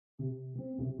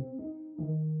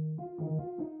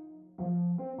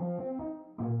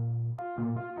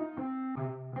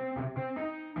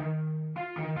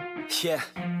Yeah,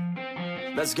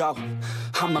 let's go.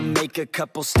 I'ma make a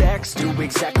couple stacks, do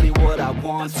exactly what I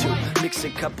want to. Mix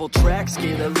a couple tracks,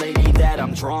 get a lady that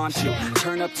I'm drawn to.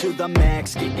 Turn up to the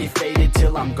max, get me faded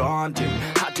till I'm gone, dude.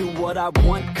 I do what I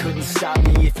want, couldn't stop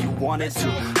me if you wanted to.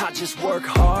 I just work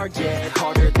hard, yeah,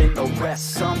 harder than the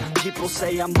rest. Some people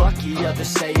say I'm lucky, others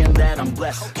saying that I'm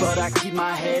blessed. But I keep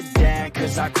my head down,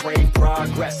 cause I crave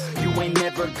progress. You ain't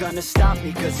never gonna stop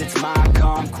me, cause it's my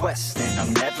conquest. And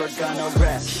I'm never gonna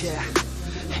rest, yeah.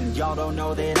 And y'all don't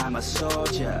know that I'm a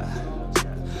soldier.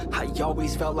 I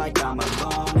always felt like I'm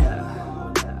alone,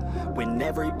 yeah. When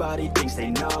everybody thinks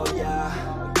they know, yeah.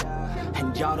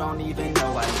 And y'all don't even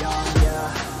know I own,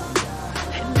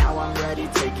 yeah. And now I'm ready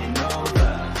taking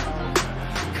over,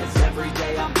 cause every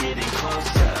day I'm getting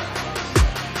closer.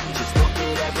 Just look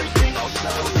at everything I'll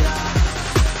show ya.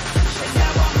 And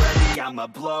now I'm ready, I'ma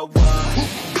blow up.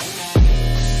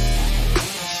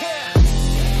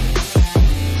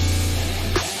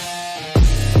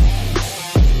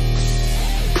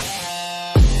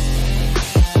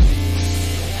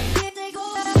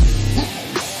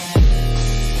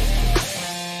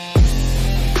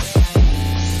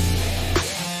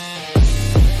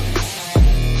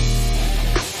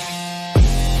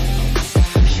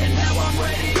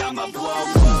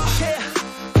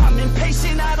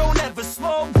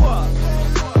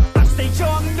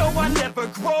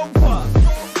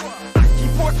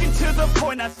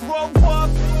 I throw up,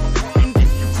 and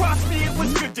if you cross me, it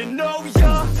was good to know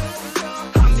ya.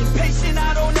 I'm impatient,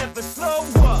 I don't ever slow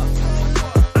up.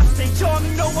 I stay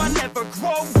young, no, I never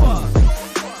grow up.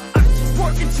 I keep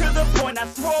working to the point I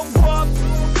throw up,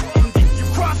 and if you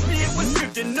cross me, it was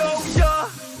good to know ya.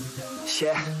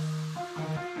 Yeah,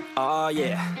 oh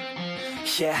yeah,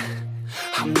 yeah.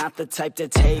 I'm not the type to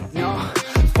take no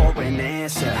for an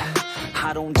answer.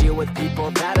 I don't deal with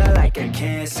people that are like a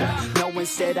cancer. No,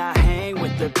 instead I hang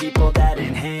with the people that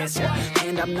enhance ya.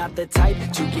 And I'm not the type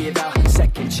to give out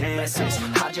second chances.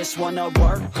 I just wanna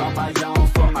work on my own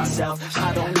for myself.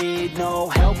 I don't need no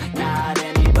help, not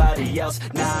anybody else.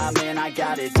 Nah, man, I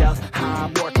got it dealt.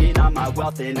 I'm working on my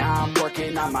wealth and I'm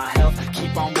working on my health.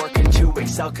 Keep on working to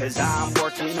excel, cause I'm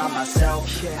working on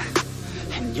myself, yeah.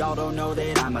 And y'all don't know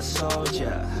that I'm a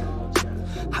soldier.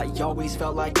 I always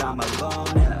felt like I'm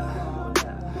alone, yeah.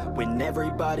 When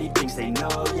everybody thinks they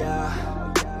know, yeah.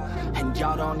 And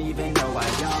y'all don't even know I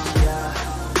own,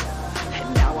 yeah.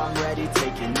 And now I'm ready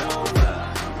taking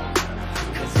over,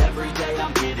 cause every day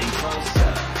I'm getting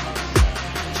closer.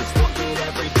 Just look at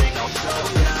everything I'll show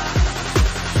ya.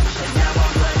 And now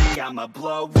I'm ready, I'ma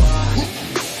blow up.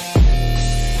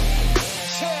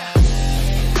 Yeah.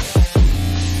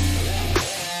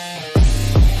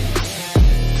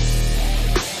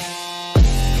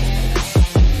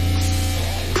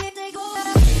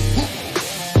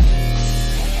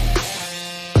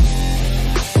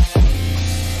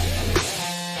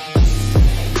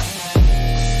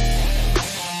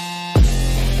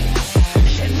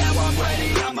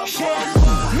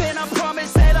 Man, I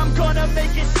promise that I'm gonna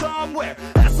make it somewhere.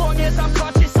 As long as I'm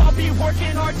conscious, I'll be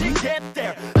working hard to get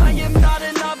there.